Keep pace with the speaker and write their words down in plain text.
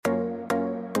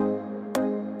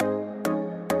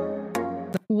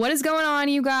What is going on,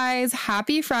 you guys?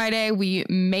 Happy Friday. We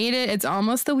made it. It's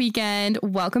almost the weekend.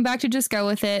 Welcome back to Just Go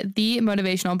With It, the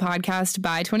motivational podcast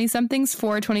by 20-somethings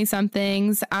for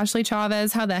 20-somethings. Ashley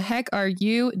Chavez, how the heck are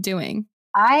you doing?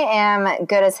 I am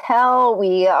good as hell.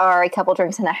 We are a couple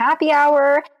drinks in a happy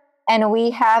hour, and we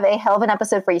have a hell of an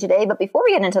episode for you today. But before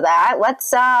we get into that,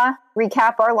 let's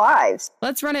recap our lives.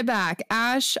 Let's run it back.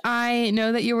 Ash, I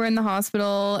know that you were in the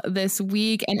hospital this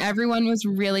week and everyone was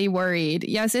really worried.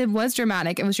 Yes, it was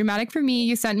dramatic. It was dramatic for me.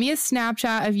 You sent me a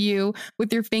Snapchat of you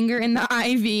with your finger in the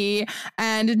IV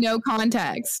and no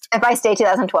context. If I stay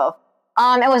 2012.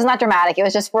 It was not dramatic. It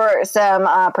was just for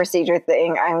some procedure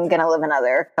thing. I'm going to live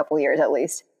another couple years at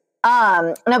least.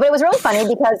 No, but it was really funny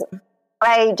because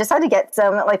I just had to get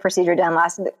some procedure done,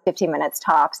 lasted 15 minutes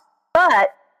tops. But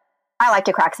I like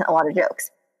to crack a lot of jokes.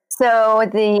 So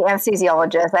the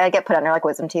anesthesiologist, I get put under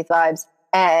wisdom teeth vibes.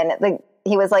 And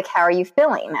he was like, how are you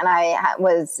feeling? And I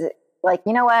was like,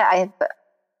 you know what? I've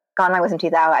gotten my wisdom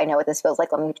teeth out. I know what this feels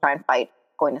like. Let me try and fight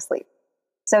going to sleep.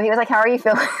 So he was like, how are you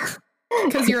feeling?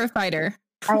 Because you're a fighter.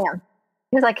 I am.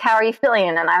 He was like, how are you feeling?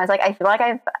 And I was like, I feel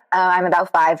like I'm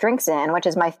about 5 drinks in, which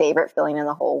is my favorite feeling in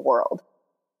the whole world.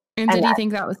 And did you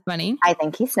think that was funny? I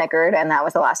think he snickered, and that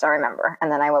was the last I remember.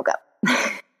 And then I woke up.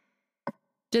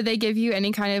 Did they give you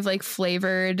any kind of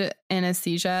flavored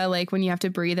anesthesia, when you have to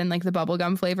breathe in the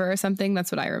bubblegum flavor or something?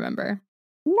 That's what I remember.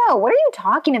 No, what are you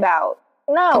talking about?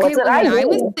 No, okay, when I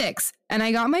was 6 and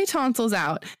I got my tonsils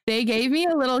out, they gave me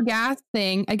a little gas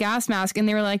thing, a gas mask, and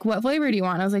they were like, what flavor do you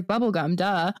want? And I was like, bubblegum,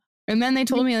 duh. And then they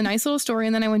told me a nice little story,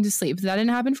 and then I went to sleep. That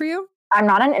didn't happen for you? I'm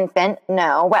not an infant.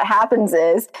 No. What happens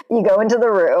is you go into the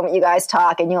room, you guys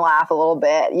talk, and you laugh a little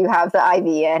bit. You have the IV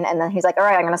in, and then he's like, all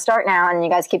right, I'm going to start now. And you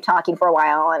guys keep talking for a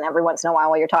while, and every once in a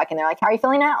while you're talking, they're like, how are you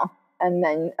feeling now? And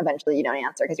then eventually you don't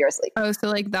answer because you're asleep. Oh,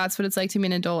 so that's what it's like to be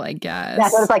an adult, I guess.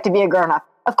 That's what it's like to be a grown-up.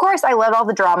 Of course, I loved all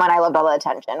the drama and I loved all the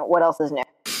attention. What else is new?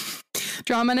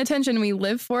 Drama and attention. We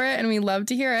live for it and we love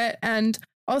to hear it. And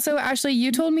also, Ashley,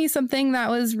 you told me something that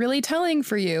was really telling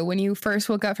for you when you first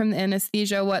woke up from the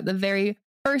anesthesia, what the very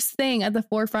first thing at the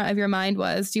forefront of your mind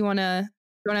was. Do you want to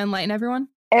enlighten everyone?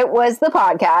 It was the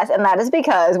podcast. And that is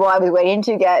because while I was waiting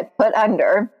to get put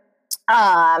under,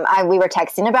 we were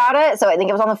texting about it. So I think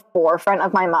it was on the forefront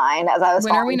of my mind as I was.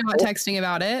 When are we not texting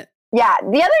about it? Yeah.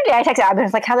 The other day I texted Abby and I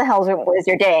was like, how the hell was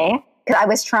your day? Because I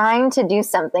was trying to do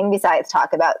something besides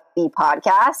talk about the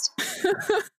podcast.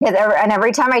 And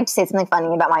every time I say something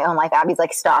funny about my own life, Abby's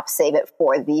like, stop, save it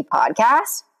for the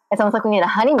podcast. It's almost like we need a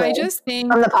honeymoon. I just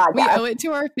think from the podcast. We owe it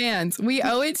to our fans. We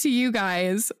owe it to you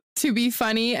guys to be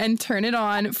funny and turn it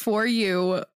on for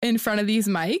you in front of these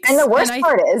mics. And the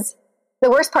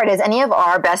worst part is any of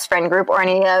our best friend group or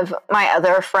any of my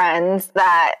other friends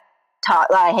that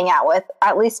I hang out with,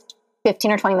 at least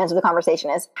 15 or 20 minutes of the conversation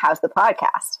is, how's the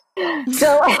podcast?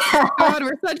 So God,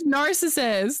 we're such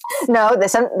narcissists. No,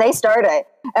 they started.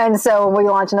 And so we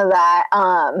launch into that.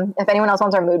 If anyone else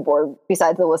wants our mood board,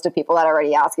 besides the list of people that are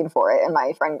already asking for it in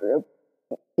my friend group,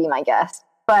 be my guest.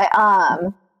 But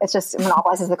it's just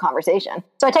monopolizes the conversation.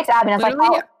 So I text Abby and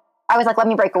I was like, let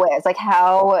me break away. It's like,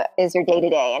 how is your day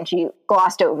today? And she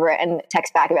glossed over it and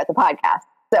texted back about the podcast.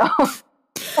 So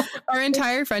our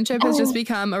entire friendship has just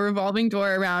become a revolving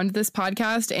door around this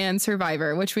podcast and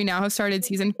Survivor, which we now have started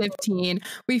season 15.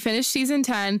 We finished season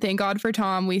 10. Thank God for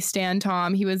Tom. We stand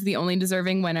Tom. He was the only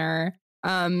deserving winner.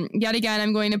 Yet again,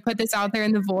 I'm going to put this out there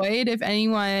in the void. If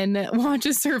anyone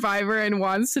watches Survivor and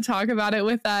wants to talk about it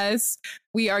with us,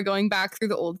 we are going back through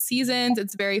the old seasons.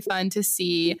 It's very fun to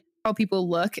see how people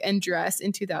look and dress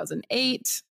in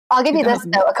 2008. I'll give you this,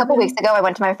 though. A couple weeks ago, I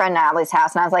went to my friend Natalie's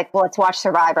house, and I was like, well, let's watch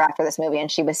Survivor after this movie, and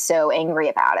she was so angry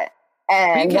about it.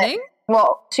 And are you kidding?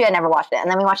 Well, she had never watched it, and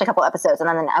then we watched a couple episodes, and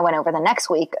then I went over the next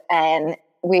week, and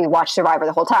we watched Survivor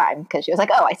the whole time, because she was like,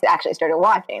 oh, I actually started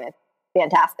watching. It's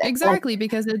fantastic. Exactly,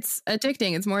 because it's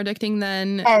addicting. It's more addicting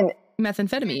than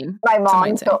methamphetamine. My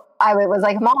mom, I was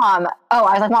like, Mom,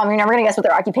 you're never going to guess what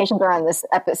their occupations are on this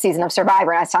season of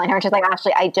Survivor. And I was telling her, and she's like,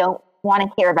 Ashley, I don't want to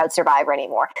hear about Survivor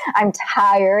anymore. I'm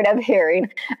tired of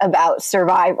hearing about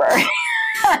Survivor.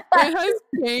 It has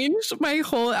changed my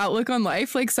whole outlook on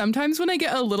life. Sometimes when I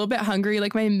get a little bit hungry,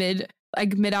 my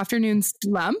mid-afternoon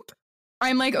slump,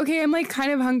 I'm like, okay, I'm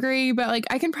kind of hungry, but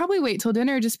I can probably wait till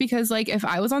dinner, just because if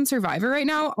I was on Survivor right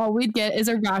now, all we'd get is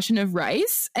a ration of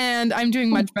rice, and I'm doing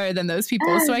much better than those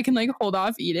people, so I can hold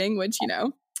off eating, which,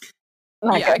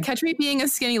 catch me being a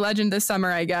skinny legend this summer,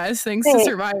 I guess, thanks to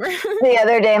Survivor. The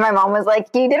other day, my mom was like,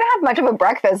 you didn't have much of a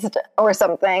breakfast or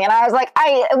something, and I was like,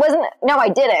 I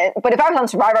didn't, but if I was on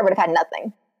Survivor, I would have had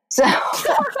nothing. So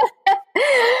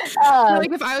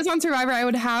Like if I was on Survivor, I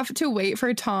would have to wait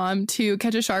for Tom to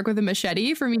catch a shark with a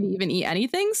machete for me to even eat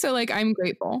anything. So like, I'm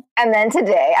grateful. And then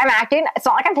today I'm acting, it's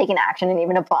not like I'm taking action and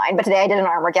even applying, but today I did an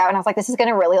arm workout and I was like, this is going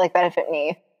to really like benefit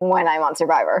me when I'm on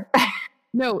Survivor.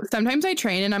 No, sometimes I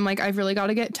train and I'm like, I've really got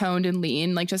to get toned and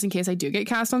lean, like just in case I do get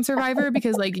cast on Survivor,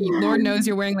 because like Lord knows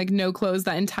you're wearing like no clothes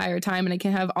that entire time and I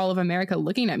can't have all of America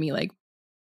looking at me like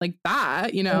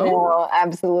that, you know? No,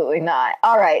 absolutely not.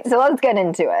 All right, so let's get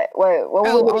into it.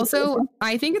 Also,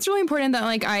 I think it's really important that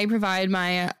like I provide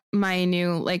my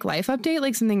new like life update.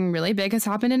 Like something really big has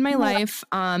happened in my life.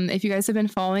 If you guys have been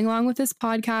following along with this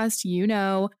podcast, you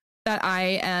know that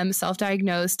I am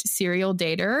self-diagnosed serial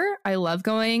dater. I love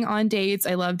going on dates.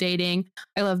 I love dating.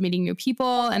 I love meeting new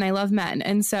people and I love men.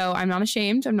 And so I'm not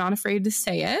ashamed. I'm not afraid to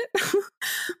say it.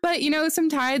 But, you know, some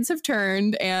tides have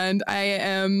turned and I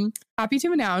am happy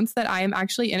to announce that I am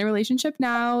actually in a relationship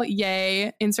now.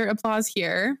 Yay. Insert applause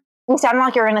here. You sound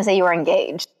like you're going to say you were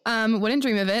engaged. Wouldn't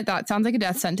dream of it. That sounds like a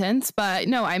death sentence, but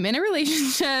no, I'm in a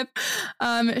relationship.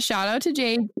 Shout out to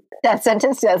Jake. Death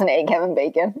sentence 2008, Kevin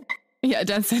Bacon. Yeah,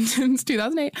 death sentence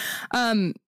 2008.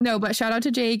 No, but shout out to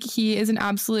Jake. He is an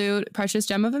absolute precious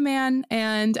gem of a man,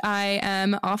 and I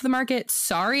am off the market.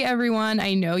 Sorry, everyone.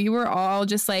 I know you were all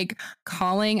just like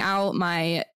calling out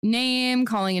my name,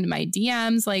 calling into my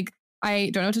DMs. Like, I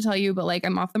don't know what to tell you, but like,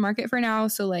 I'm off the market for now.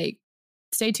 So like,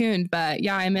 stay tuned. But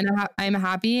yeah, I'm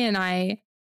happy, and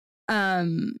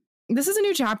this is a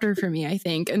new chapter for me, I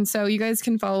think. And so you guys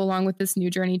can follow along with this new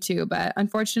journey too. But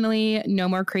unfortunately, no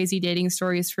more crazy dating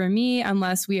stories for me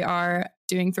unless we are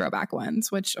doing throwback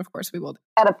ones, which of course we will.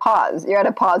 At a pause. You're at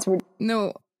a pause.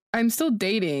 No, I'm still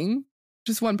dating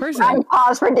just one person. I'm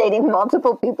pause for dating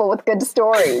multiple people with good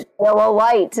stories. Yellow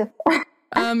light.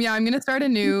 Yeah, I'm gonna start a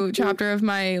new chapter of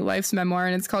my life's memoir,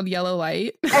 and it's called Yellow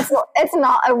Light. It's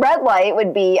not a red light.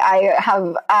 Would be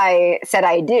I said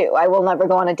I do. I will never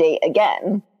go on a date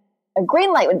again. A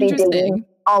green light would be dating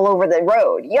all over the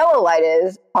road. Yellow light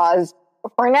is pause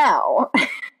for now.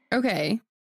 Okay,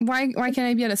 why can't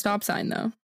I be at a stop sign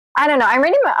though? I don't know. I'm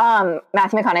reading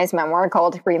Matthew McConaughey's memoir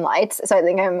called Green Lights, so I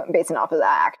think I'm basing off of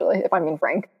that. Actually, if I'm being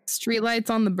frank. Streetlights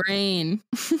on the brain.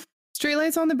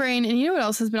 Streetlights on the brain. And you know what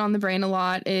else has been on the brain a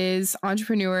lot is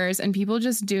entrepreneurs and people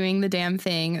just doing the damn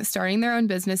thing, starting their own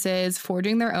businesses,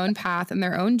 forging their own path and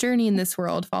their own journey in this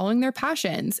world, following their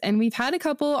passions. And we've had a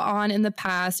couple on in the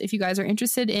past. If you guys are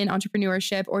interested in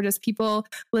entrepreneurship or just people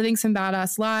living some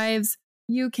badass lives,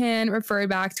 you can refer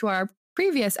back to our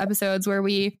previous episodes where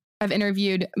we have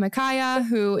interviewed Ikaika,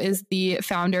 who is the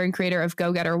founder and creator of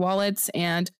Go Getter Wallets.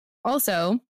 And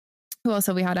also, who else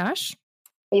have we had, Ash?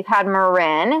 We've had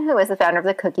Marin, who is the founder of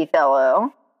the Cookie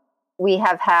Fellow. We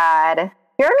have had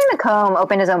Jeremy McComb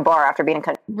open his own bar after being a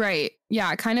country. Right.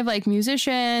 Yeah. Kind of like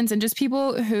musicians and just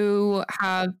people who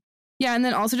have, yeah. And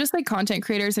then also just like content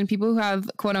creators and people who have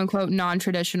quote unquote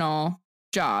non-traditional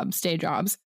jobs, day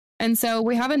jobs. And so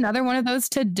we have another one of those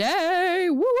today.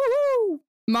 Woo!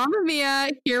 Mamma mia.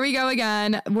 Here we go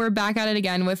again. We're back at it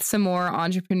again with some more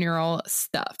entrepreneurial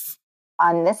stuff.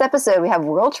 On this episode, we have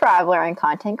world traveler and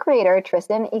content creator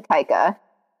Tristen Ikaika,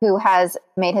 who has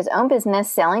made his own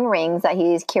business selling rings that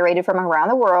he's curated from around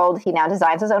the world. He now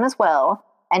designs his own as well,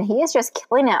 and he is just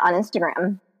killing it on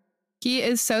Instagram. He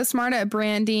is so smart at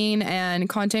branding and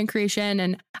content creation,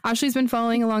 and Ashley's been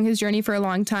following along his journey for a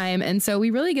long time. And so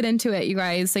we really get into it, you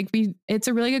guys. Like it's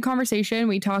a really good conversation.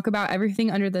 We talk about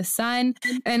everything under the sun.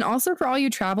 And also for all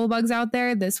you travel bugs out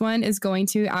there, this one is going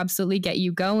to absolutely get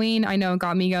you going. I know it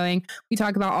got me going. We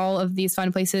talk about all of these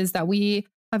fun places that we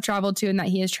have traveled to and that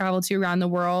he has traveled to around the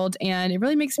world. And it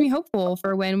really makes me hopeful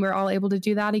for when we're all able to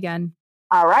do that again.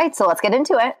 All right, so let's get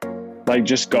into it. Like,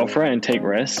 just go for it and take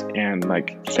risks and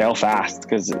like fail fast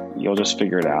because you'll just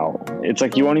figure it out. It's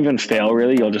like you won't even fail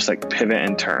really. You'll just like pivot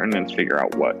and turn and figure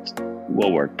out what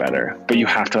will work better. But you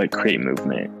have to like create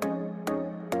movement.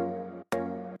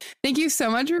 Thank you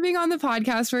so much for being on the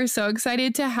podcast. We're so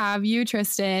excited to have you,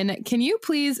 Tristen. Can you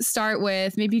please start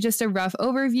with maybe just a rough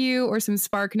overview or some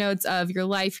spark notes of your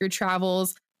life, your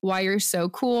travels, why you're so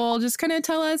cool? Just kind of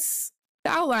tell us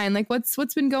the outline, like what's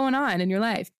been going on in your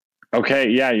life. Okay.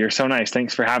 Yeah. You're so nice.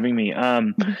 Thanks for having me.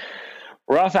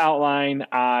 Rough outline.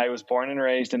 I was born and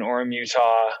raised in Orem,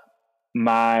 Utah.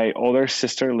 My older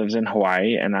sister lives in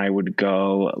Hawaii and I would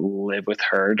go live with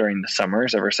her during the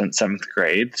summers ever since 7th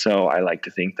grade. So I like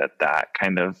to think that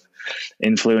kind of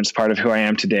influenced part of who I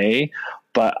am today.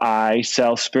 But I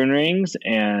sell spoon rings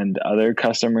and other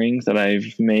custom rings that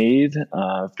I've made.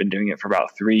 I've been doing it for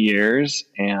about 3 years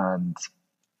and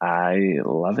I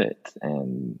love it.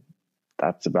 And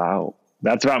that's about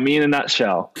that's about me in a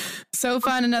nutshell. So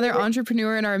fun. Another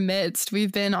entrepreneur in our midst.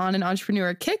 We've been on an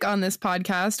entrepreneur kick on this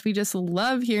podcast. We just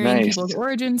love hearing people's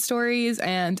origin stories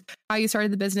and how you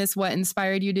started the business, what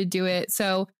inspired you to do it.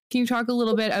 So can you talk a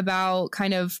little bit about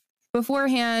kind of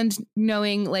beforehand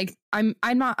knowing, like, I'm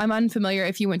unfamiliar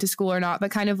if you went to school or not,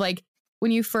 but kind of like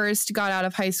when you first got out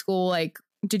of high school, like,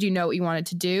 did you know what you wanted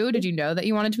to do? Did you know that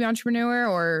you wanted to be an entrepreneur,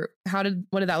 or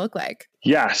what did that look like?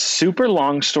 Yeah. Super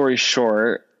long story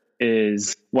short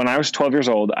is when I was 12 years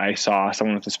old, I saw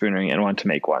someone with a spoon ring and wanted to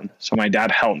make one. So my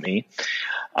dad helped me,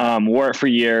 wore it for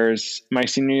years. My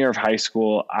senior year of high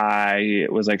school, I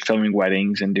was like filming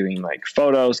weddings and doing like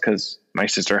photos because my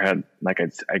sister had like,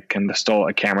 I kind of stole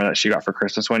a camera that she got for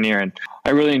Christmas one year, and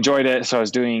I really enjoyed it. So I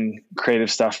was doing creative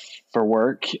stuff for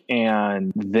work.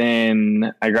 And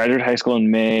then I graduated high school in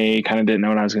May, kind of didn't know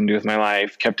what I was going to do with my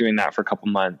life, kept doing that for a couple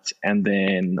months. And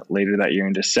then later that year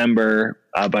in December,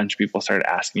 a bunch of people started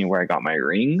asking me where I got my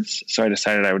rings. So I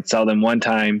decided I would sell them one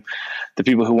time. The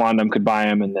people who wanted them could buy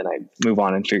them, and then I'd move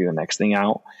on and figure the next thing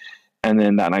out. And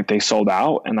then that night they sold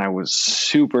out, and I was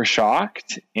super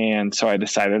shocked. And so I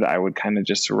decided I would kind of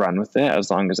just run with it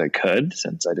as long as I could,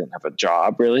 since I didn't have a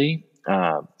job really.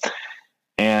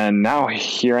 And now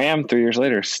here I am 3 years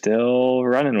later, still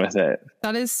running with it.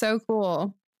 That is so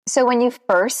cool. So when you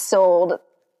first sold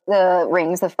the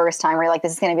rings the first time, were you like,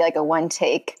 this is going to be like a one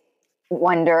take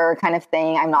wonder kind of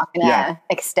thing? I'm not going to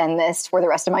extend this for the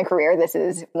rest of my career. This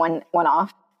is one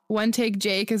off. One take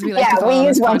Jake, as we like to call we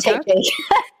use one take Jake.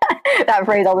 That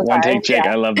phrase all the time. One take Jake.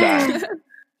 I love that.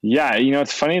 Yeah. You know,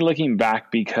 it's funny looking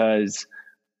back because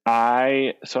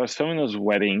I was filming those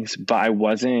weddings, but I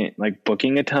wasn't like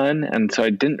booking a ton. And so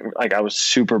I was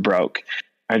super broke.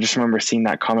 I just remember seeing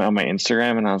that comment on my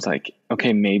Instagram, and I was like,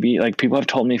 okay, maybe like people have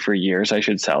told me for years I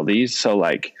should sell these. So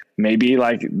like maybe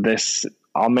like this,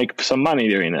 I'll make some money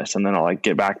doing this, and then I'll like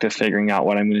get back to figuring out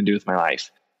what I'm going to do with my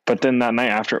life. But then that night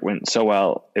after it went so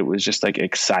well, it was just like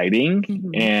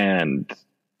exciting, and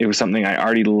it was something I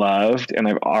already loved. And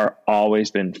I've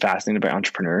always been fascinated by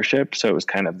entrepreneurship. So it was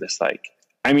kind of this like,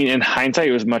 I mean, in hindsight,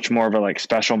 it was much more of a like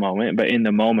special moment, but in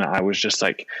the moment I was just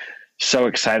like so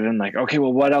excited and like, okay,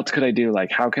 well, what else could I do?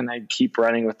 Like, how can I keep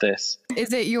running with this?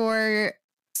 Is it your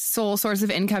sole source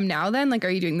of income now then? Like, are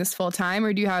you doing this full time,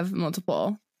 or do you have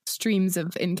multiple streams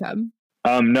of income?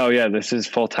 No, yeah, this is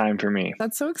full time for me.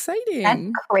 That's so exciting.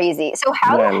 That's crazy. So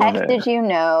how the heck did you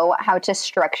know how to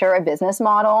structure a business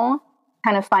model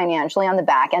kind of financially on the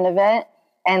back end of it,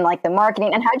 and like the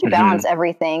marketing, and how did you balance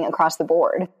everything across the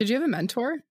board? Did you have a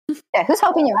mentor? Yeah, who's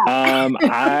helping you out?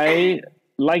 I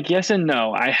like, yes and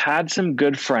no. I had some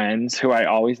good friends who I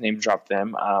always name drop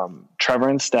them. Trevor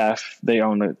and Steph, they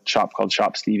own a shop called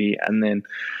Shop Stevie. And then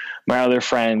my other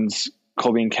friends,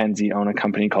 Colby and Kenzie, own a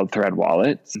company called Thread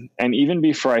Wallets. And even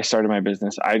before I started my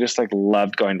business, I just like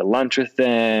loved going to lunch with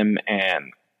them,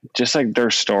 and just like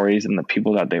their stories and the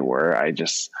people that they were. I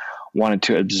just wanted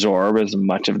to absorb as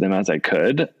much of them as I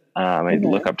could. I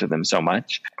look up to them so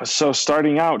much. So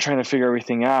starting out, trying to figure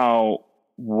everything out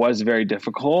was very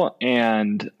difficult.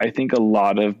 And I think a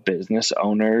lot of business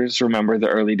owners remember the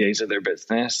early days of their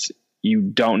business. You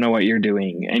don't know what you're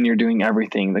doing, and you're doing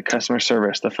everything: the customer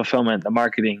service, the fulfillment, the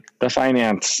marketing, the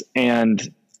finance.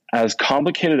 And as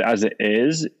complicated as it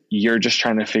is, you're just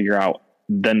trying to figure out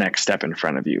the next step in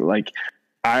front of you. Like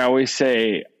I always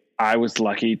say, I was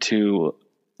lucky to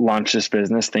launch this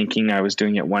business thinking I was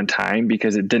doing it one time,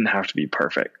 because it didn't have to be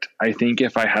perfect. I think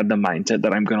if I had the mindset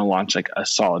that I'm going to launch like a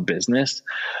solid business,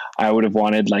 I would have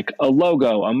wanted like a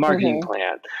logo, a marketing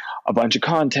plan, a bunch of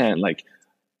content, like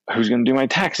who's going to do my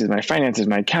taxes, my finances,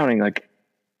 my accounting. Like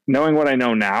knowing what I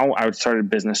know now, I would start a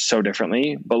business so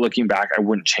differently. But looking back, I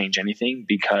wouldn't change anything,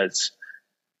 because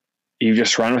you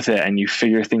just run with it and you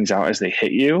figure things out as they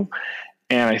hit you.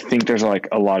 And I think there's like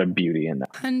a lot of beauty in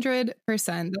that. 100%.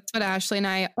 That's what Ashley and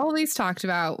I always talked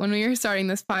about when we were starting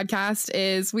this podcast.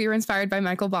 Is we were inspired by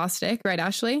Michael Bosstick, right,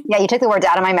 Ashley? Yeah, you took the words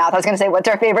out of my mouth. I was going to say, what's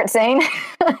our favorite saying?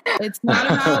 It's not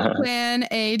about plan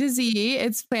A to Z,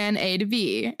 it's plan A to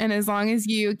B. And as long as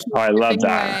you keep chipping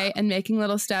away and making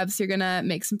little steps, you're going to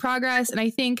make some progress. And I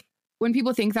think when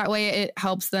people think that way, it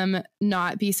helps them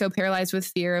not be so paralyzed with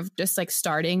fear of just like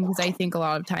starting, because I think a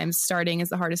lot of times starting is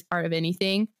the hardest part of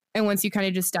anything. And once you kind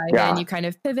of just dive in, you kind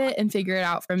of pivot and figure it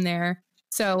out from there.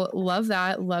 So love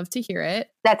that. Love to hear it.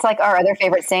 That's like our other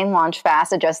favorite saying, launch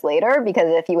fast, adjust later. Because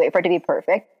if you wait for it to be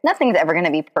perfect, nothing's ever going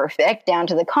to be perfect, down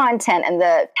to the content and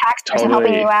the tax person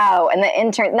helping you out and the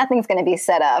intern. Nothing's going to be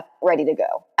set up, ready to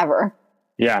go ever.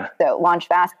 Yeah. So launch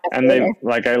fast. And later.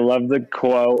 I love the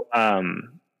quote,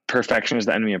 perfection is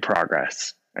the enemy of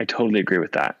progress. I totally agree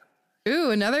with that.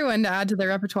 Ooh, another one to add to the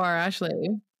repertoire,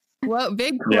 Ashley. Well,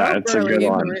 big Yeah, it's a good early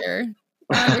one. career.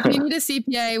 If you need a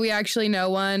CPA, we actually know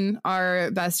one.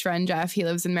 Our best friend Jeff, he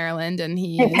lives in Maryland, and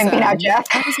he's pimping out Jeff.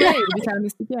 on his way to become a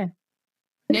CPA.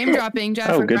 Name dropping, Jeff.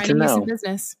 Oh, good to Reminding you know. some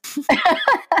business. So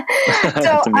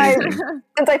That's amazing.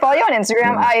 since I follow you on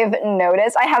Instagram, I've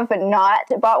noticed I have not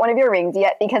bought one of your rings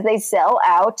yet because they sell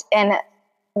out in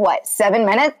 7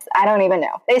 minutes? I don't even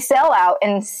know. They sell out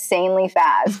insanely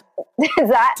fast. Does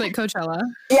that? It's like Coachella.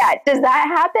 Yeah. Does that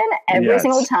happen every Yes.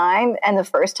 single time? And the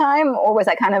first time, or was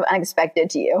that kind of unexpected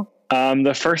to you?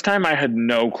 The first time I had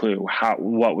no clue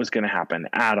what was going to happen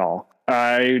at all.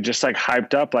 I just like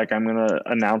hyped up, like I'm going to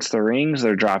announce the rings.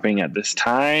 They're dropping at this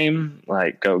time,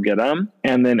 like go get them.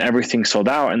 And then everything sold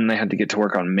out and they had to get to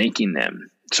work on making them.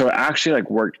 So it actually like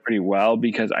worked pretty well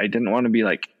because I didn't want to be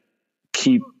like,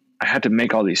 I had to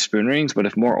make all these spoon rings, but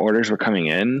if more orders were coming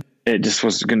in, it just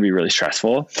was going to be really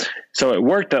stressful. So it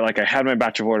worked that like I had my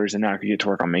batch of orders and now I could get to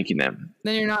work on making them.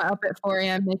 Then you're not up at 4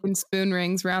 a.m. making spoon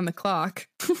rings round the clock.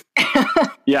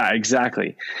 Yeah,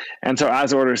 exactly. And so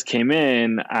as orders came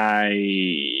in, I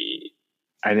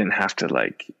didn't have to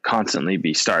like constantly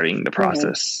be starting the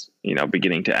process,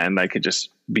 beginning to end. I could just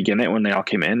begin it when they all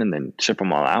came in and then ship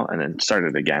them all out and then start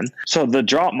it again. So the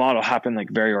drop model happened like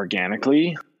very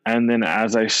organically. And then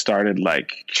as I started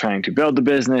like trying to build the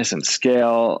business and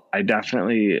scale, I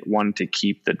definitely wanted to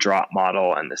keep the drop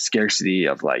model and the scarcity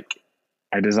of like,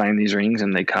 I design these rings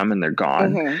and they come and they're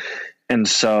gone. Mm-hmm. And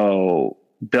so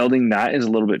building that is a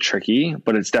little bit tricky,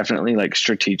 but it's definitely like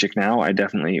strategic now. I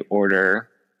definitely order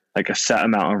like a set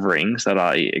amount of rings that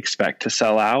I expect to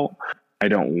sell out. I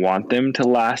don't want them to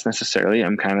last necessarily.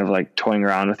 I'm kind of like toying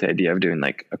around with the idea of doing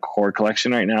like a core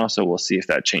collection right now. So we'll see if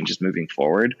that changes moving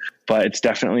forward, but it's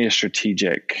definitely a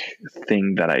strategic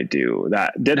thing that I do.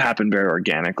 That did happen very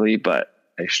organically, but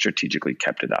I strategically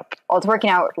kept it up. Well, it's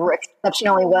working out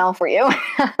exceptionally well for you.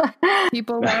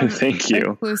 People love Thank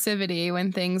you. Exclusivity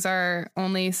when things are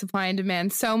only supply and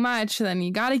demand so much, then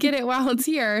you got to get it while it's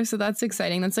here. So that's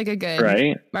exciting. That's like a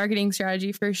good marketing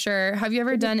strategy for sure. Have you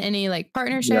ever done any like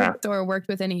partnerships or worked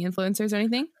with any influencers or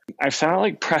anything? I've found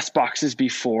like press boxes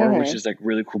before, which is like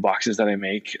really cool boxes that I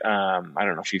make. I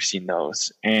don't know if you've seen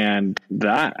those, and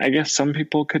that I guess some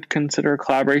people could consider a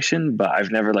collaboration, but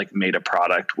I've never like made a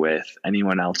product with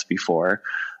anyone else before.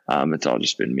 It's all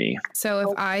just been me.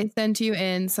 So if I sent you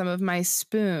in some of my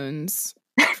spoons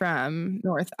from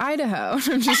North Idaho,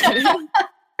 I'm just kidding.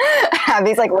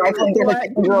 Abby's like rifling through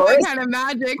the drawers. What kind of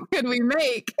magic could we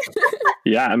make?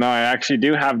 Yeah, no, I actually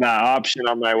do have that option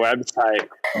on my website.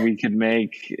 We could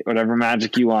make whatever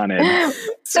magic you wanted.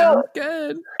 So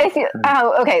good. If you,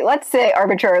 okay, let's say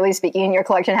arbitrarily speaking, your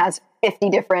collection has 50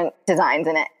 different designs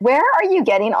in it. Where are you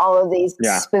getting all of these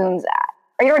spoons at?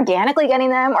 Are you organically getting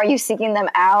them? Are you seeking them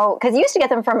out? Because you used to get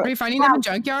them from... Are you finding them in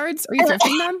junkyards? Are you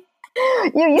thrifting them?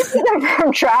 You used to get them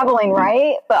from traveling,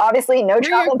 right? But obviously no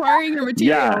travel. Where are you acquiring your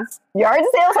materials? Yard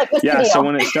sales? Like, what's the deal? So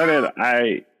when it started,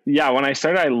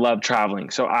 I loved traveling.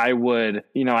 So I would,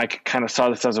 I kind of saw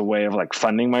this as a way of like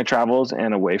funding my travels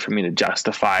and a way for me to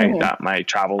justify that my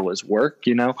travel was work.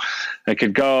 I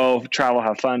could go travel,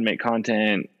 have fun, make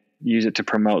content, use it to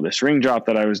promote this ring drop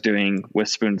that I was doing with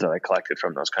spoons that I collected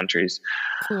from those countries.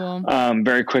 Cool.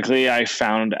 Very quickly, I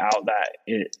found out that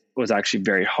it was actually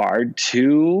very hard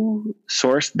to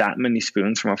source that many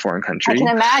spoons from a foreign country. I can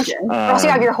imagine. Also,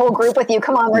 you have your whole group with you.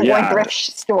 Come on, we're going thrift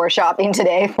store shopping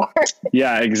today for.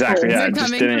 Yeah, exactly. Yeah, it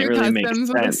just didn't really make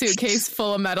sense. With a suitcase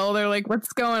full of metal, they're like,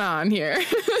 "What's going on here?"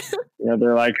 Yeah,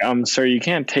 they're like, sir, you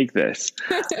can't take this.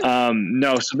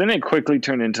 No, so then it quickly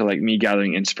turned into like me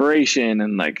gathering inspiration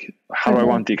and like, how do I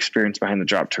want the experience behind the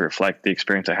drop to reflect the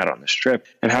experience I had on this trip?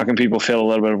 And how can people feel a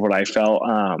little bit of what I felt?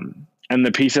 And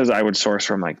the pieces I would source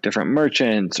from like different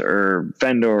merchants or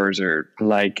vendors or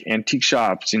like antique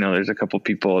shops. There's a couple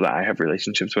people that I have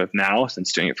relationships with now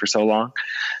since doing it for so long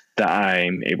that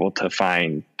I'm able to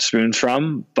find spoons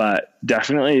from. But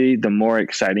definitely the more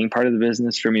exciting part of the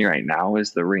business for me right now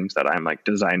is the rings that I'm like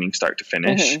designing start to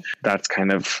finish. That's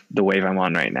kind of the wave I'm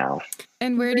on right now.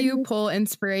 And where do you pull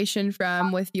inspiration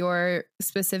from with your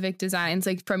specific designs?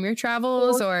 Like from your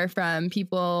travels or from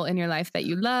people in your life that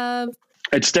you love?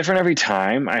 It's different every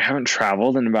time. I haven't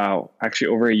traveled in about actually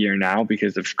over a year now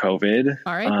because of COVID.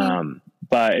 All right.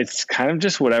 But it's kind of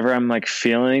just whatever I'm like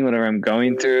feeling, whatever I'm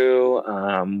going through,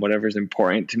 whatever's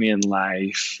important to me in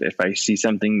life. If I see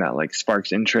something that like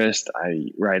sparks interest,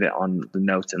 I write it on the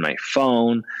notes in my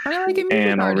phone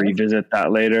and I'll revisit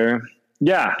that later.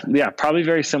 Yeah. Probably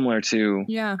very similar to,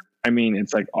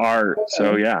 it's like art.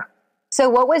 So yeah. So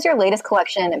what was your latest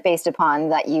collection based upon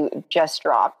that you just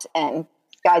dropped? And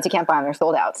Guys, you can't buy them. They're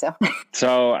sold out.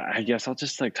 So I guess I'll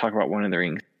just like talk about one of the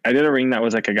rings. I did a ring that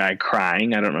was like a guy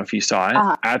crying. I don't know if you saw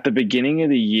it. At the beginning of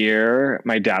the year,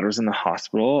 my dad was in the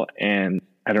hospital, and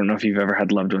I don't know if you've ever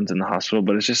had loved ones in the hospital,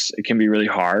 but it can be really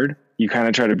hard. You kind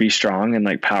of try to be strong and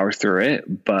like power through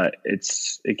it, but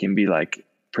it can be like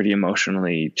pretty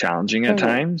emotionally challenging at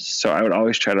times. So I would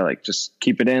always try to like just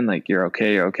keep it in, like you're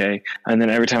okay. And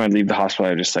then every time I'd leave the hospital, I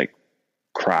would just like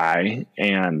cry.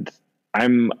 And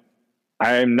I'm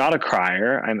not a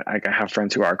crier. And I have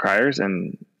friends who are criers,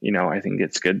 and I think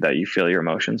it's good that you feel your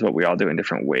emotions, but we all do in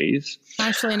different ways.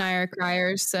 Ashley and I are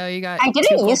criers, so you got I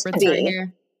didn't used to be. Right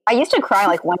here. I used to cry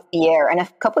like once a year, and a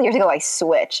couple of years ago I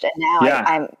switched, and now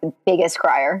I'm the biggest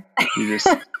crier. You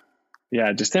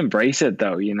just embrace it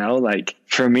though, like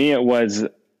for me it was,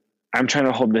 I'm trying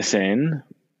to hold this in,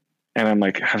 and I'm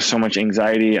like, have so much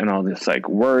anxiety and all this like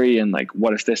worry and like,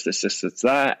 what if this,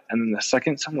 that? And then the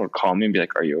second someone would call me and be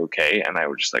like, are you okay? And I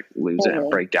would just like lose it and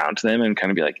break down to them and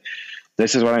kind of be like,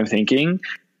 this is what I'm thinking.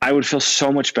 I would feel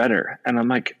so much better. And I'm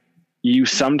like, you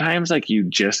sometimes like you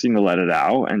just need to let it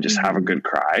out and just have a good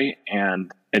cry.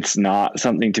 And it's not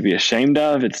something to be ashamed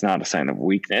of. It's not a sign of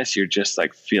weakness. You're just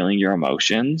like feeling your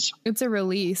emotions. It's a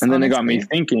release. And then it got me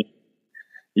thinking,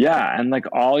 and like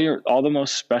all the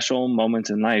most special moments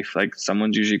in life, like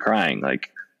someone's usually crying,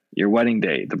 like your wedding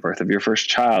day, the birth of your first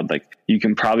child. Like you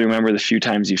can probably remember the few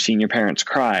times you've seen your parents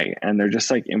cry, and they're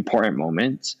just like important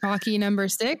moments. Rocky number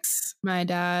 6, my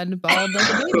dad bawled like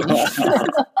a baby.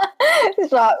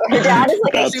 Her dad is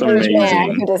like a huge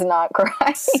man who does not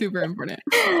cry. Super important.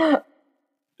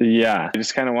 Yeah. I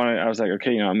just kind of I was like,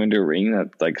 okay, I'm going to do a ring that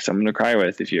like someone to cry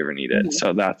with if you ever need it.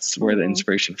 So that's where the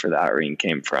inspiration for that ring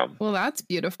came from. Well, that's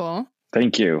beautiful.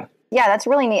 Thank you. Yeah, that's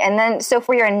really neat. And then, so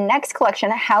for your next collection,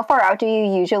 how far out do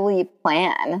you usually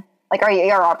plan? Like,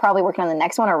 you're probably working on the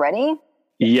next one already?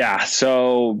 Yeah.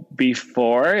 So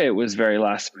before it was very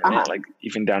last minute, like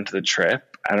even down to the trip.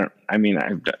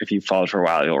 If you followed for a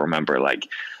while, you'll remember like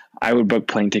I would book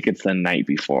plane tickets the night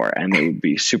before, and it would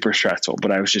be super stressful,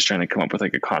 but I was just trying to come up with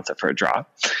like a concept for a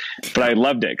drop. But I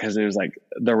loved it because it was like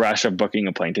the rush of booking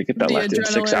a plane ticket that left in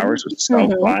 6 hours was so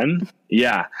fun.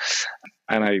 Yeah.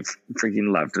 And I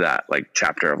freaking loved that like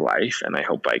chapter of life. And I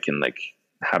hope I can like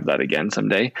have that again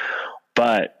someday.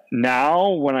 But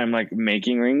now when I'm like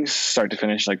making rings, start to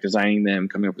finish, like designing them,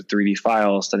 coming up with 3D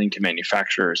files, sending to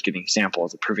manufacturers, getting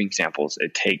samples, approving samples,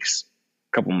 it takes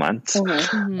a couple months.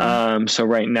 So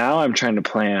right now I'm trying to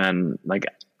plan like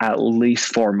at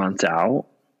least 4 months out,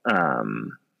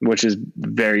 which is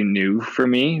very new for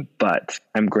me, but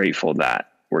I'm grateful that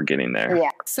we're getting there. Yeah.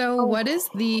 So what is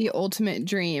the ultimate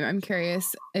dream? I'm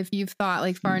curious if you've thought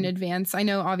like far in advance. I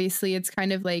know obviously it's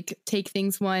kind of like take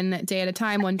things one day at a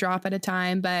time, one drop at a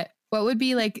time, but what would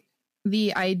be like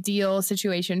the ideal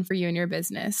situation for you and your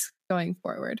business going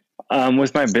forward?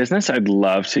 With my business, I'd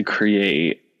love to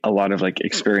create a lot of like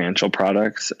experiential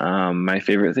products. My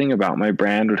favorite thing about my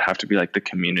brand would have to be like the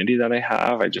community that I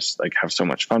have. I just like have so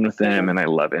much fun with them, and I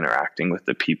love interacting with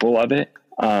the people of it.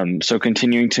 So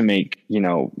continuing to make,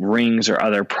 rings or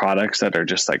other products that are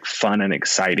just like fun and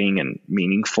exciting and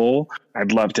meaningful.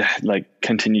 I'd love to like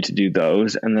continue to do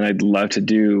those. And then I'd love to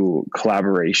do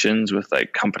collaborations with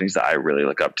like companies that I really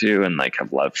look up to and like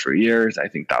have loved for years. I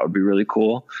think that would be really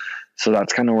cool. So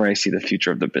that's kind of where I see the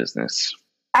future of the business.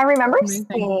 I remember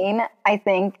seeing, I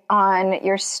think on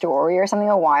your story or something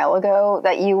a while ago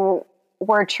that you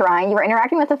were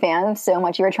interacting with the fans so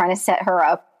much. You were trying to set her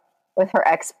up with her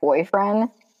ex-boyfriend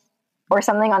or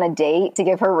something on a date to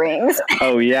give her rings.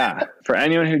 Oh yeah. For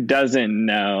anyone who doesn't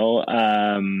know,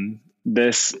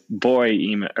 this boy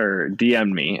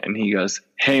DM'd me, and he goes,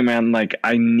 hey man, like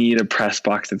I need a press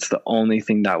box. It's the only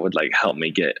thing that would like help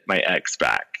me get my ex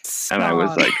back. Stop. And I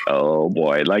was like, oh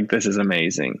boy, like this is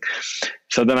amazing.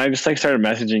 So then I just like started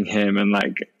messaging him, and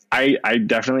like, I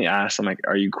definitely asked him like,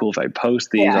 are you cool if I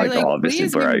post these? Yeah, like all of this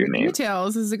is where are your name?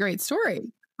 Details. This is a great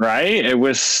story. Right. I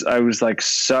was so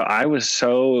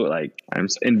like, I'm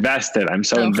invested. I'm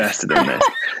so invested in this.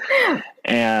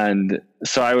 And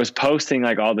so I was posting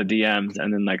like all the DMs,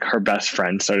 and then like her best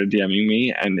friend started DMing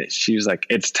me, and she was like,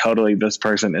 it's totally this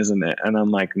person, isn't it? And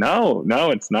I'm like, no,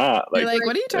 it's not. Like,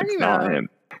 what are you talking about? Not him.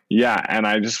 Yeah. And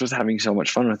I just was having so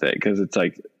much fun with it, because it's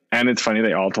like, and it's funny,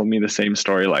 they all told me the same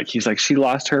story. Like, he's like, she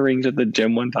lost her rings at the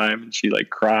gym one time and she like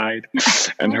cried.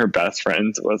 And her best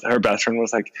friend was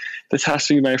like, this has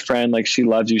to be my friend. Like, she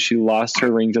loves you. She lost her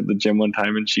rings at the gym one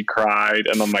time and she cried.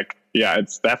 And I'm like, yeah,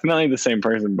 it's definitely the same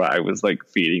person, but I was like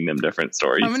feeding them different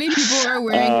stories. How many people are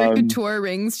wearing your couture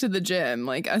rings to the gym?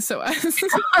 Like SOS.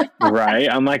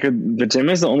 Right. I'm like, the gym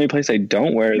is the only place I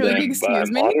don't wear them. Like,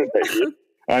 excuse me?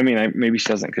 I mean, maybe she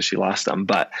doesn't because she lost them,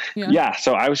 but yeah.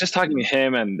 So I was just talking to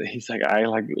him and he's like, I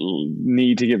like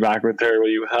need to get back with her. Will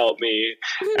you help me?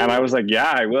 And I was like,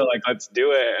 yeah, I will. Like, let's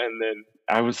do it. And then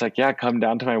I was like, yeah, come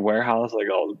down to my warehouse. Like,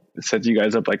 I'll set you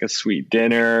guys up like a sweet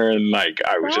dinner. And like,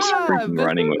 I was just freaking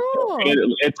running with it.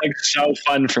 It's like so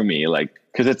fun for me. Like,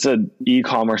 cause it's an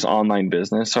e-commerce online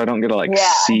business. So I don't get to like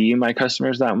see my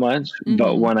customers that much,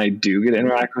 but when I do get to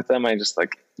interact with them, I just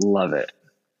like love it.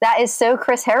 That is so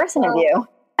Chris Harrison of you.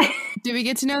 Do we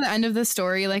get to know the end of the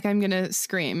story? Like, I'm going to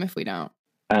scream if we don't.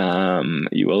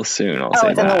 You will soon. I'll say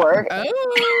it's that. In the work.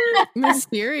 Oh,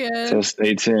 mysterious. So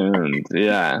stay tuned.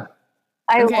 Yeah.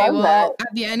 I love that.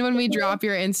 At the end, when we drop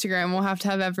your Instagram, we'll have to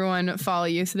have everyone follow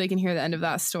you so they can hear the end of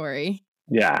that story.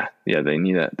 Yeah. Yeah. They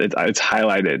need it. It's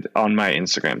highlighted on my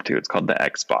Instagram too. It's called the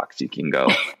Xbox. You can go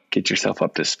get yourself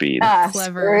up to speed.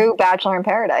 Clever. Screw Bachelor in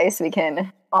Paradise. We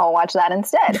can all watch that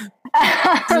instead.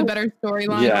 It's a better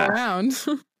storyline around.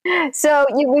 So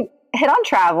we hit on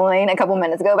traveling a couple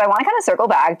minutes ago, but I want to kind of circle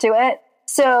back to it.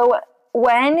 So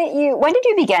when did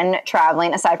you begin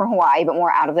traveling aside from Hawaii, but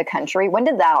more out of the country? When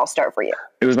did that all start for you?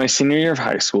 It was my senior year of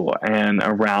high school, and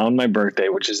around my birthday,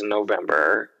 which is in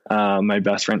November, my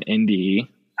best friend Indy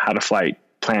had a flight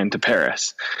planned to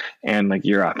Paris and like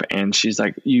Europe, and she's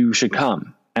like, "You should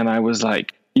come." And I was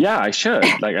like, yeah, I should.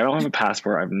 Like, I don't have a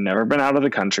passport. I've never been out of the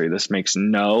country. This makes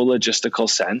no logistical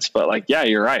sense, but like, yeah,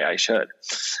 you're right. I should.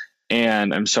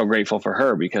 And I'm so grateful for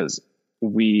her because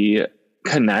we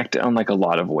connect on like a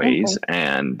lot of ways.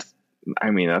 And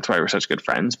I mean, that's why we're such good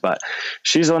friends, but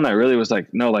she's the one that really was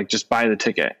like, no, like just buy the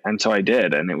ticket. And so I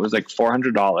did. And it was like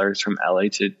 $400 from LA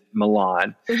to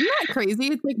Milan. Isn't that crazy?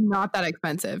 It's like not that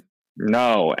expensive.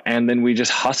 No. And then we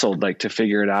just hustled like to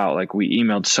figure it out. Like we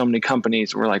emailed so many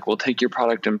companies. We're like, we'll take your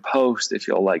product in post if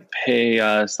you'll like pay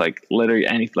us, like literally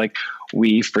anything. Like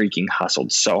we freaking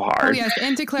hustled so hard. Oh yes.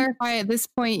 And to clarify, at this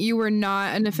point, you were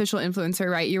not an official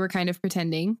influencer, right? You were kind of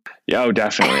pretending. Yeah, oh,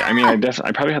 definitely. I mean,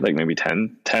 I probably had like maybe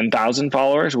 10,000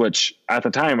 followers, which at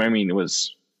the time, I mean,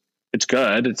 it's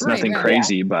good. It's nothing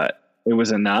crazy, but it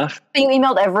was enough. So you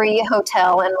emailed every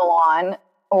hotel in Milan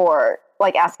or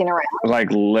like asking around?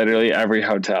 Like literally every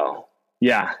hotel.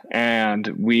 Yeah. And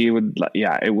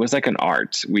it was like an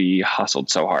art. We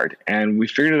hustled so hard and we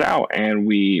figured it out and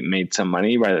we made some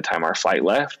money by the time our flight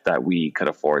left that we could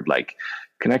afford like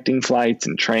connecting flights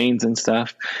and trains and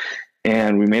stuff.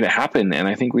 And we made it happen. And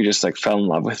I think we just like fell in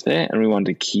love with it and we wanted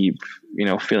to keep,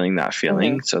 feeling that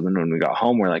feeling. Mm-hmm. So then when we got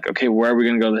home, we're like, okay, where are we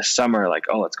going to go this summer? Like,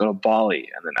 oh, let's go to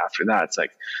Bali. And then after that, it's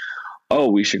like, oh,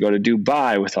 we should go to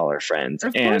Dubai with all our friends.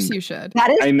 Of course you should.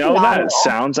 I know that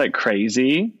sounds like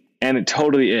crazy, and it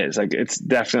totally is. Like, it's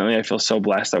definitely, I feel so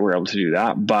blessed that we're able to do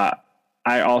that. But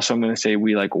I also am going to say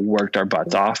we like worked our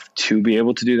butts off to be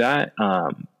able to do that.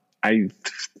 I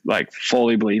like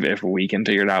fully believe if we can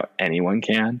figure it out, anyone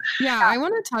can. Yeah, I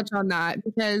want to touch on that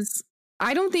because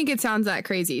I don't think it sounds that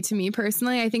crazy to me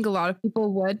personally. I think a lot of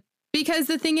people would. Because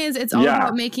the thing is, it's all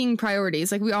about making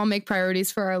priorities. Like we all make priorities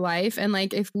for our life. And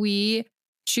like if we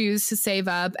choose to save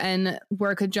up and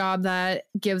work a job that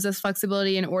gives us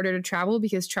flexibility in order to travel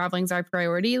because traveling is our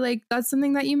priority, like that's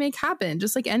something that you make happen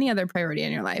just like any other priority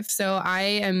in your life. So I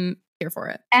am here for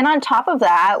it. And on top of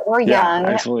that, we're young.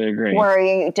 I fully agree.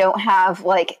 We don't have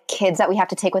like kids that we have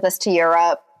to take with us to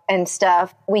Europe and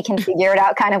stuff. We can figure it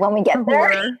out kind of when we get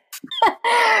there.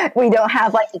 We don't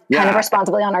have like kind of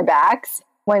responsibility on our backs.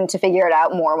 When to figure it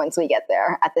out more once we get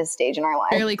there at this stage in our life.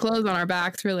 Barely clothes on our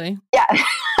backs, really. Yeah.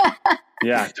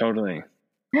 Yeah, totally.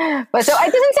 But so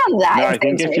it doesn't sound that. No, I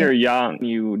think if you're young,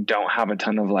 you don't have a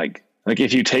ton of like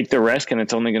if you take the risk and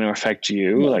it's only going to affect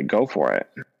you, like go for it.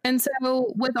 And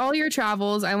so with all your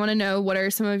travels, I want to know what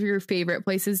are some of your favorite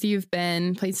places you've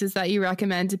been, places that you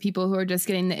recommend to people who are just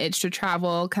getting the itch to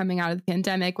travel coming out of the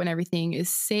pandemic when everything is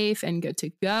safe and good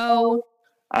to go.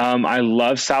 I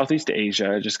love Southeast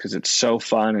Asia just because it's so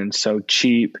fun and so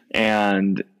cheap.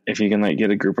 And if you can like get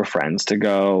a group of friends to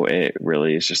go, it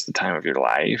really is just the time of your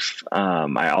life.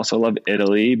 I also love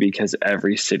Italy because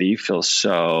every city feels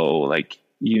so like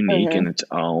unique in its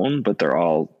own, but they're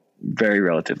all very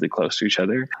relatively close to each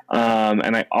other.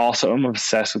 And I also am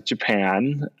obsessed with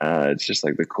Japan. It's just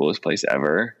like the coolest place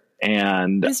ever.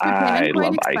 And I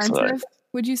love Iceland.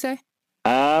 Would you say?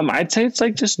 I'd say it's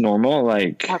like just normal.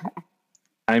 Like,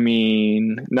 I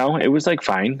mean, no, it was like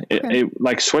fine. It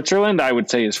like Switzerland, I would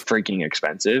say is freaking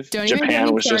expensive. Don't Japan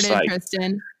even was just like,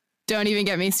 Tristen. Don't even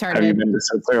get me started. Have you been to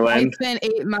Switzerland? I spent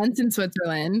 8 months in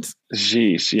Switzerland.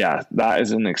 Sheesh, yeah, that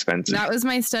is an expensive That was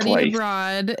my study place.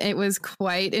 abroad. It was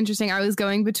quite interesting. I was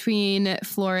going between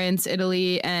Florence,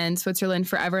 Italy, and Switzerland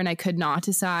forever, and I could not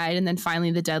decide. And then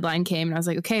finally the deadline came, and I was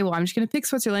like, okay, well, I'm just going to pick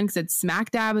Switzerland because it's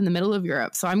smack dab in the middle of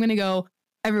Europe. So I'm going to go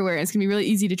everywhere. It's going to be really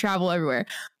easy to travel everywhere.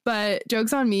 But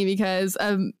joke's on me because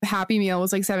a Happy Meal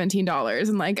was like $17.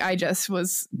 And like, I just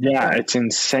was... Yeah, it's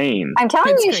insane. I'm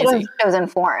telling you, you crazy. should have chosen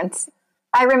Florence.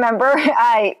 I remember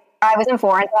I was in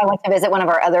Florence and I went to visit one of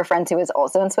our other friends who was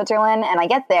also in Switzerland. And I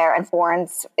get there and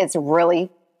Florence, it's really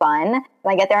fun. And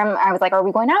I get there and I was like, are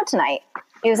we going out tonight?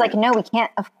 He was like, no, we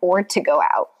can't afford to go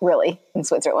out really in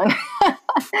Switzerland.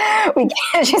 We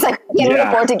can't. She's like, we can't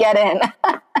afford to get in.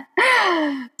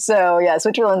 So yeah,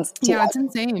 Switzerland's it's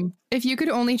insane. If you could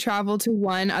only travel to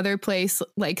one other place,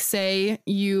 like say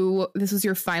this was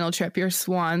your final trip, your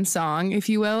swan song, if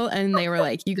you will, and they were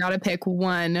like, you got to pick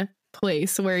one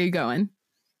place, where are you going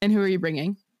and who are you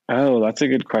bringing? Oh, that's a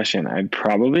good question. I'd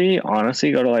probably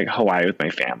honestly go to like Hawaii with my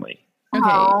family.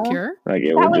 Okay, pure. Like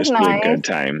it would just be a good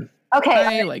time.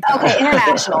 Okay, I like that. Okay,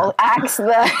 international. Ask the.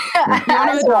 You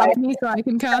want to adopt me so I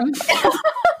can come?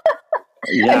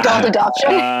 Yeah.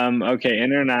 Adoption. Okay,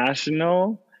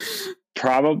 international.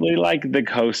 Probably like the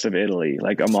coast of Italy,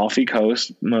 like Amalfi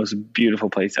Coast, most beautiful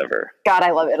place ever. God,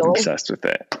 I love Italy. Obsessed with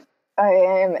it. I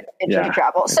am itching to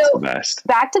travel. So the best.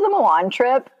 Back to the Milan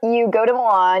trip. You go to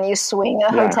Milan, you swing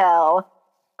a hotel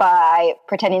by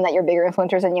pretending that you're bigger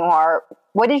influencers than you are.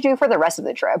 What did you do for the rest of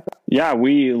the trip? Yeah,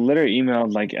 we literally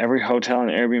emailed like every hotel and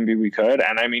Airbnb we could.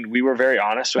 And I mean, we were very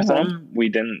honest with them. We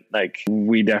definitely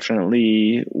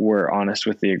were honest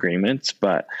with the agreements,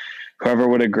 but whoever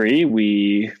would agree,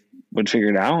 we would figure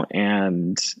it out.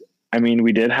 And I mean,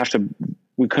 we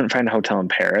couldn't find a hotel in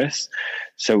Paris.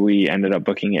 So we ended up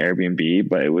booking Airbnb,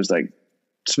 but it was like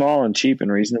small and cheap and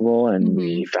reasonable. And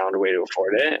we found a way to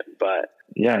afford it. But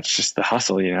yeah, it's just the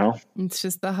hustle, you know? It's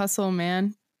just the hustle,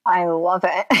 man. I love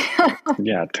it.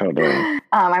 Yeah, totally.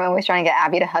 I'm always trying to get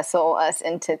Abby to hustle us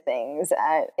into things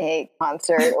at a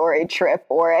concert or a trip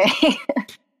or a...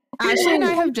 Ashley and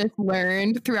I have just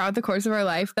learned throughout the course of our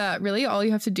life that really all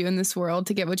you have to do in this world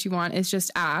to get what you want is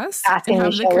just ask and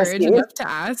have the courage enough to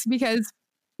ask, because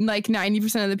like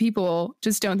 90% of the people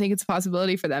just don't think it's a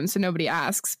possibility for them. So nobody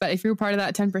asks. But if you're part of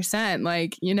that 10%,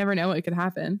 like you never know what could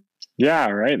happen. Yeah,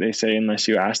 right. They say unless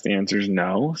you ask, the answer is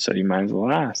no. So you might as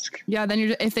well ask. Yeah.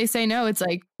 Then if they say no, it's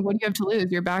like, what do you have to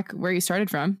lose? You're back where you started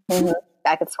from.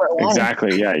 Back at square one.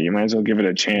 Exactly. Yeah. You might as well give it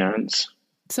a chance.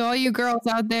 So all you girls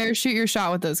out there, shoot your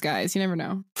shot with those guys. You never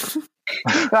know.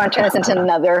 You want to turn this into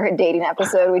another dating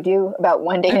episode? We do about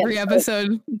one dating every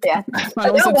episode. Yeah.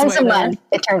 Once a month,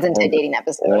 it turns into a dating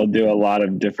episode. We'll do a lot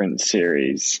of different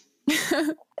series.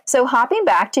 So hopping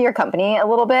back to your company a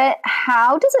little bit,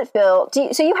 how does it feel?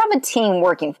 So you have a team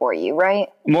working for you, right?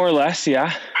 More or less,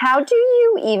 yeah. How do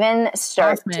you even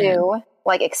start to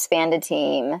like expand a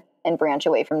team and branch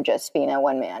away from just being a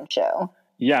one-man show?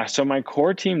 Yeah, so my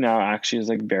core team now actually is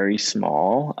like very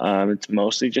small. It's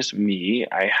mostly just me.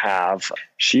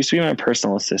 She used to be my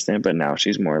personal assistant, but now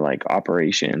she's more like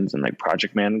operations and like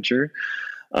project manager,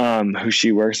 who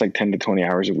she works like 10 to 20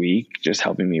 hours a week, just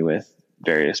helping me with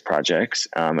various projects.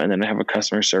 And then I have a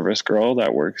customer service girl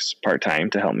that works part-time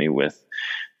to help me with,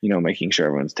 making sure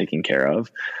everyone's taken care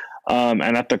of.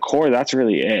 And at the core, that's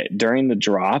really it. During the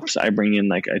drops, I bring in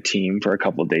like a team for a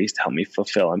couple of days to help me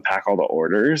fulfill and pack all the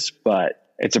orders, but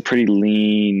it's a pretty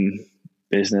lean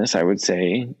business, I would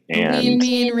say. And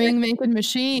lean ring making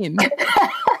machine.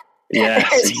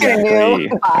 Yes,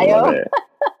 exactly. I love it.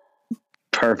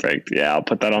 Perfect. Yeah, I'll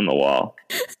put that on the wall.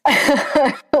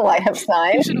 Light up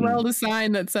sign. You should weld a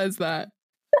sign that says that.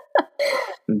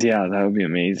 Yeah, that would be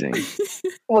amazing.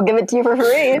 We'll give it to you for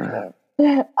free.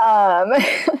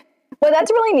 Well,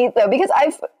 that's really neat though, because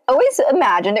I've always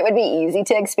imagined it would be easy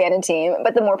to expand a team,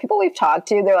 but the more people we've talked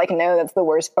to, they're like, no, that's the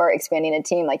worst part, expanding a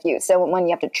team like you. So when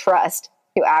you have to trust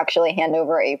to actually hand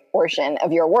over a portion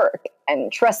of your work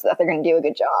and trust that they're going to do a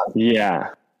good job. Yeah,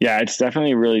 it's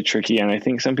definitely really tricky. And I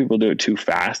think some people do it too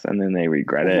fast and then they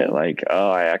regret it. Like, oh,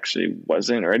 I actually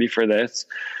wasn't ready for this.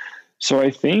 So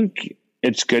I think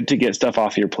it's good to get stuff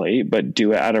off your plate, but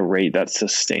do it at a rate that's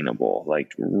sustainable.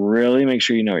 Like really make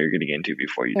sure you know what you're getting into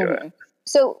before you do it.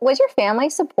 So was your family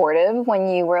supportive when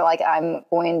you were like, I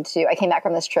came back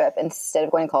from this trip, instead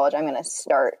of going to college, I'm going to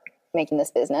start making this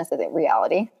business a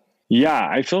reality? Yeah,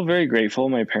 I feel very grateful.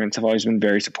 My parents have always been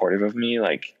very supportive of me.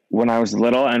 Like when I was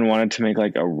little and wanted to make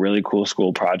like a really cool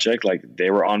school project, like they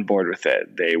were on board with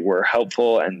it. They were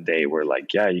helpful and they were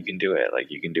like, yeah, you can do it. Like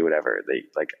you can do whatever.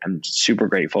 I'm super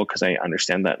grateful because I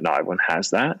understand that not everyone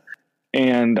has that.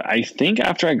 And I think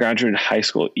after I graduated high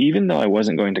school, even though I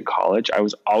wasn't going to college, I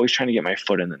was always trying to get my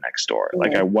foot in the next door. Mm-hmm.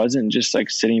 Like I wasn't just like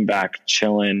sitting back,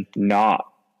 chilling, not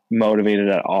motivated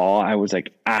at all. I was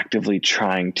like actively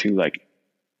trying to like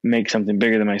make something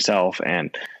bigger than myself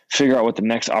and figure out what the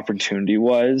next opportunity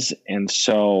was. And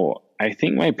so I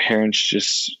think my parents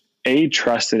just A,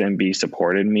 trusted, and B,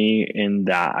 supported me in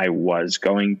that I was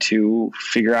going to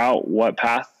figure out what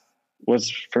path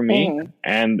was for me,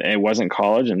 and it wasn't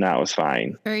college, and that was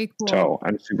fine. Very cool. So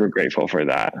I'm super grateful for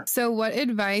that. So what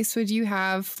advice would you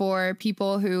have for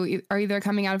people who are either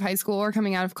coming out of high school or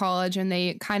coming out of college and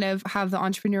they kind of have the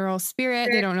entrepreneurial spirit,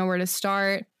 they don't know where to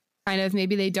start, kind of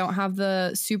maybe they don't have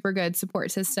the super good support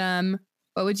system?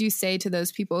 What would you say to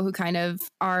those people who kind of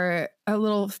are a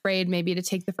little afraid maybe to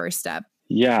take the first step?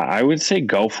 Yeah, I would say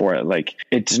go for it. Like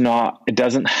it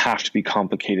doesn't have to be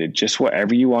complicated. Just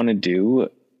whatever you want to do,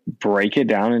 break it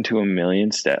down into a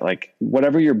million steps. Like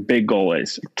whatever your big goal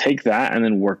is, take that and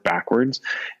then work backwards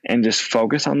and just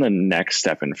focus on the next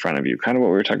step in front of you. Kind of what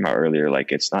we were talking about earlier.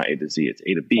 Like it's not A to Z, it's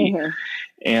A to B.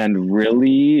 And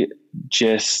really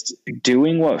just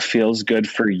doing what feels good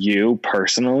for you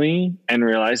personally and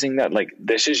realizing that like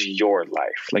this is your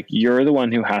life. Like you're the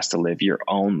one who has to live your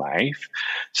own life.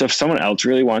 So if someone else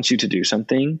really wants you to do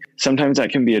something, sometimes that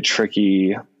can be a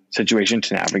tricky situation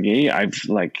to navigate.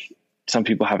 Some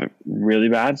people have it really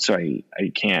bad, so I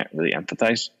can't really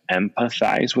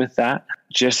empathize with that.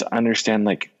 Just understand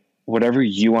like whatever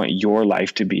you want your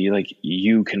life to be, like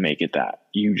you can make it that.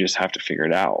 You just have to figure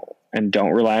it out. And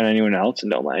don't rely on anyone else,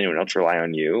 and don't let anyone else rely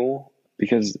on you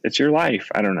because it's your life.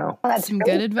 I don't know. Well, that's some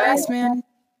good advice, man.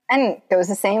 And it goes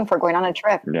the same for going on a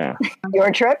trip. Yeah.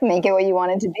 Your trip, make it what you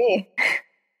want it to be.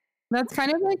 That's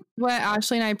kind of like what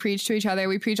Ashley and I preach to each other.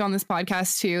 We preach on this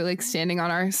podcast too, like standing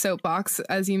on our soapbox,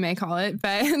 as you may call it.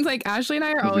 But like Ashley and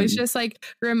I are always just like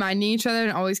reminding each other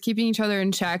and always keeping each other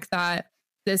in check that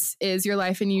this is your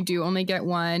life and you do only get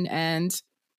one. And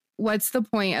what's the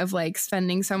point of like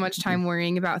spending so much time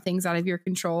worrying about things out of your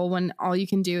control when all you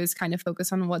can do is kind of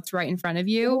focus on what's right in front of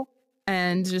you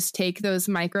and just take those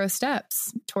micro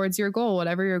steps towards your goal,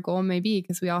 whatever your goal may be,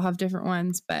 because we all have different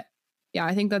ones. But yeah,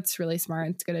 I think that's really smart.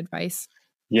 It's good advice.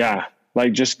 Yeah.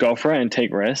 Like just go for it and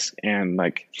take risks and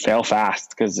like fail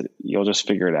fast because you'll just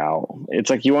figure it out. It's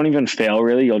like you won't even fail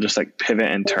really. You'll just like pivot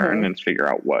and turn and figure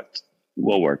out what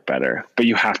will work better. But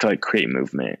you have to like create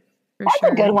movement. That's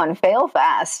a good one. Fail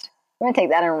fast. I'm going to take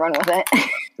that and run with it.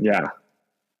 Yeah.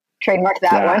 Trademark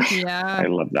that one. Yeah. I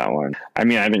love that one. I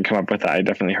mean, I didn't come up with that. I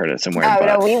definitely heard it somewhere. Oh,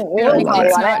 no, we really call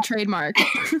you on it. Trademark.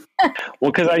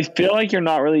 Well, because I feel like you're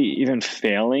not really even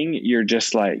failing. You're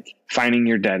just like finding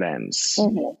your dead ends,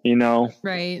 you know?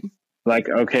 Right. Like,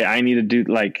 okay, I need to do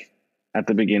like at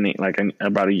the beginning, like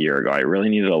about a year ago, I really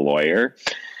needed a lawyer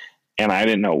and I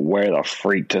didn't know where the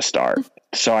freak to start.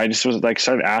 So I just was like,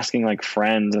 started asking like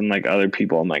friends and like other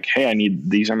people. I'm like, hey,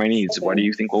 these are my needs. What do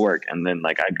you think will work? And then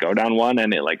like, I'd go down one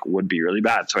and it like would be really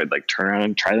bad. So I'd like turn around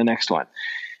and try the next one.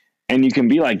 And you can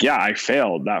be like, yeah, I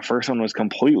failed. That first one was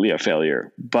completely a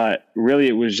failure, but really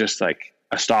it was just like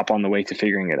a stop on the way to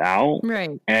figuring it out.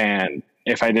 Right. And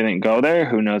if I didn't go there,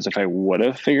 who knows if I would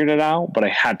have figured it out, but I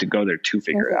had to go there to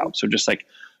figure it out. So just like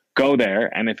go there.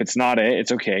 And if it's not it,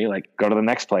 it's okay. Like go to the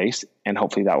next place and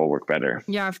hopefully that will work better.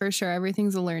 Yeah, for sure.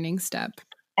 Everything's a learning step.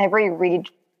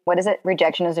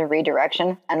 Rejection is a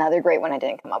redirection. Another great one I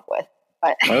didn't come up with.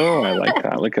 But oh, I like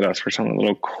that. Look at us. We're on a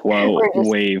little quote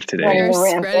wave today. We're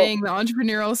spreading the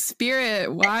entrepreneurial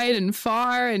spirit wide and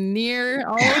far and near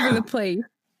all over the place.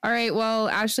 All right. Well,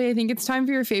 Ashley, I think it's time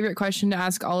for your favorite question to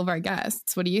ask all of our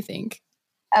guests. What do you think?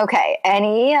 Okay.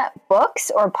 Any books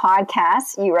or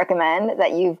podcasts you recommend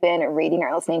that you've been reading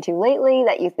or listening to lately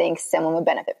that you think someone would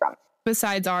benefit from?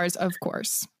 Besides ours, of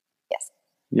course. Yes.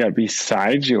 Yeah.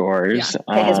 Besides yours.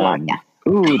 Yeah. Take his mark. Yeah.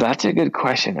 Ooh, that's a good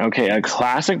question. Okay. A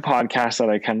classic podcast that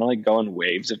I kind of like go in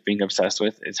waves of being obsessed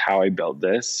with is How I Built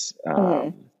This.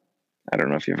 I don't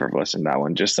know if you've ever listened to that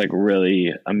one. Just like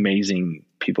really amazing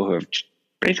people who have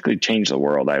basically changed the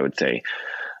world, I would say.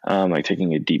 Like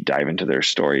taking a deep dive into their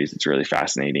stories. It's really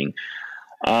fascinating.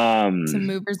 Some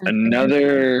movers and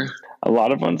a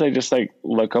lot of ones I just like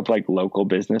look up like local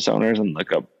business owners and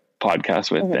look up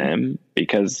podcasts with them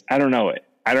because I don't know.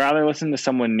 I'd rather listen to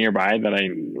someone nearby that I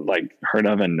like heard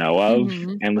of and know of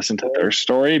and listen to their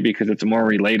story because it's more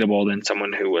relatable than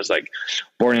someone who was like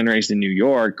born and raised in New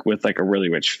York with like a really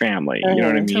rich family. You know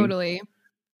what I mean? Totally.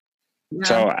 Yeah.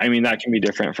 So, I mean, that can be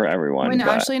different for everyone. When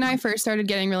Ashley and I first started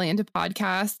getting really into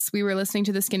podcasts, we were listening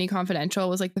to The Skinny Confidential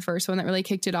was like the first one that really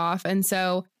kicked it off. And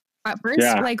so at first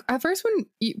when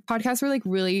podcasts were like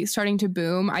really starting to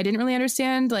boom, I didn't really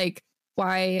understand like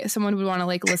why someone would want to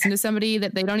like listen to somebody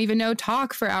that they don't even know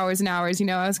talk for hours and hours. You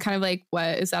know, I was kind of like,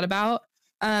 what is that about?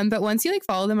 But once you like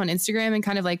follow them on Instagram and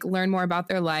kind of like learn more about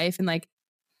their life and like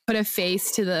put a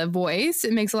face to the voice,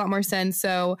 it makes a lot more sense.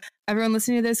 So everyone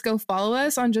listening to this, go follow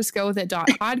us on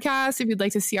justgowithit.podcast if you'd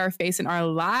like to see our face in our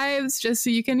lives, just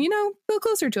so you can, you know, feel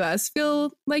closer to us,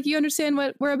 feel like you understand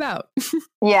what we're about.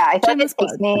 Yeah, I feel like Shameless it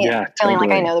takes me feeling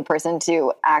like I know the person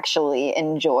to actually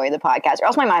enjoy the podcast, or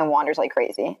else my mind wanders like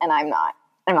crazy, and I'm not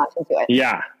into it.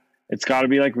 Yeah, it's got to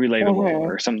be like relatable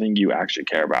or something you actually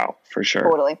care about, for sure.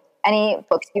 Totally. Any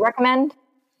books you recommend?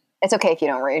 It's okay if you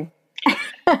don't read.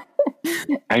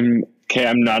 I'm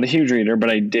not a huge reader, but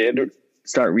I did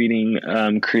start reading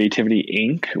Creativity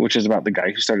Inc., which is about the guy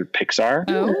who started Pixar.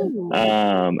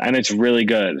 And it's really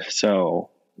good. So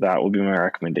that will be my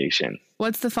recommendation.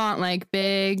 What's the font like?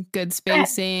 Big, good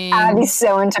spacing? I'd be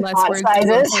so into font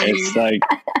sizes. It's like,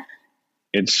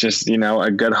 it's just, you know, a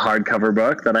good hardcover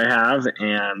book that I have.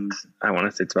 And I want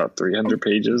to say it's about 300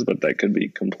 pages, but that could be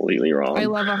completely wrong. I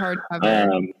love a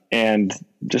hardcover. And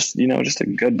just, you know, just a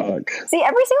good book. See,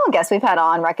 every single guest we've had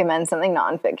on recommends something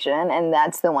nonfiction, and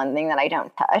that's the one thing that I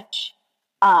don't touch.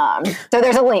 So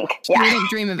there's a link. Yeah. You didn't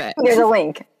dream of it. There's a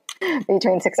link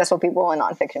between successful people and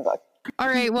nonfiction books. All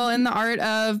right. Well, in the art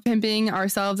of pimping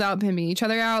ourselves out, pimping each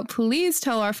other out, please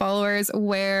tell our followers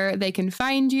where they can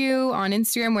find you on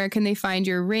Instagram. Where can they find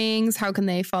your rings? How can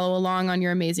they follow along on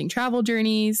your amazing travel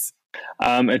journeys?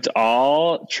 It's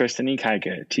all Tristen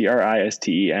Ikaika,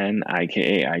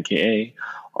 TristenIkaika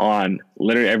on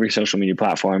literally every social media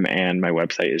platform. And my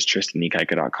website is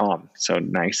tristenikaika.com. So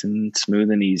nice and smooth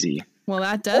and easy. Well,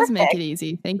 that does make it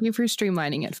easy. Thank you for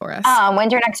streamlining it for us.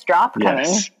 When's your next drop coming?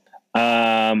 Yes.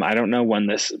 I don't know when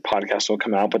this podcast will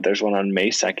come out, but there's one on May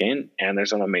 2nd and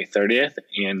there's one on May 30th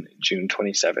and June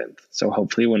 27th. So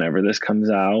hopefully whenever this comes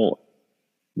out,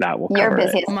 that will cover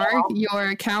it. Mark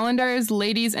your calendars,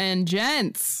 ladies and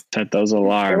gents. Set those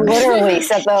alarms. Literally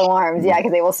set the alarms. Yeah,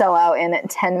 because they will sell out in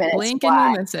 10 minutes. Blink and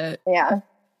you'll miss it. Yeah.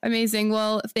 Amazing.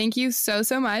 Well, thank you so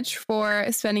much for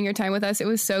spending your time with us. It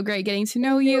was so great getting to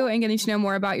know you and getting to know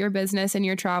more about your business and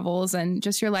your travels and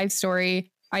just your life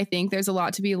story. I think there's a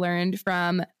lot to be learned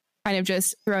from kind of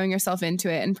just throwing yourself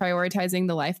into it and prioritizing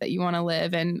the life that you want to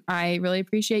live. And I really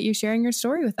appreciate you sharing your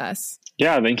story with us.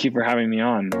 Yeah, thank you for having me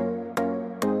on.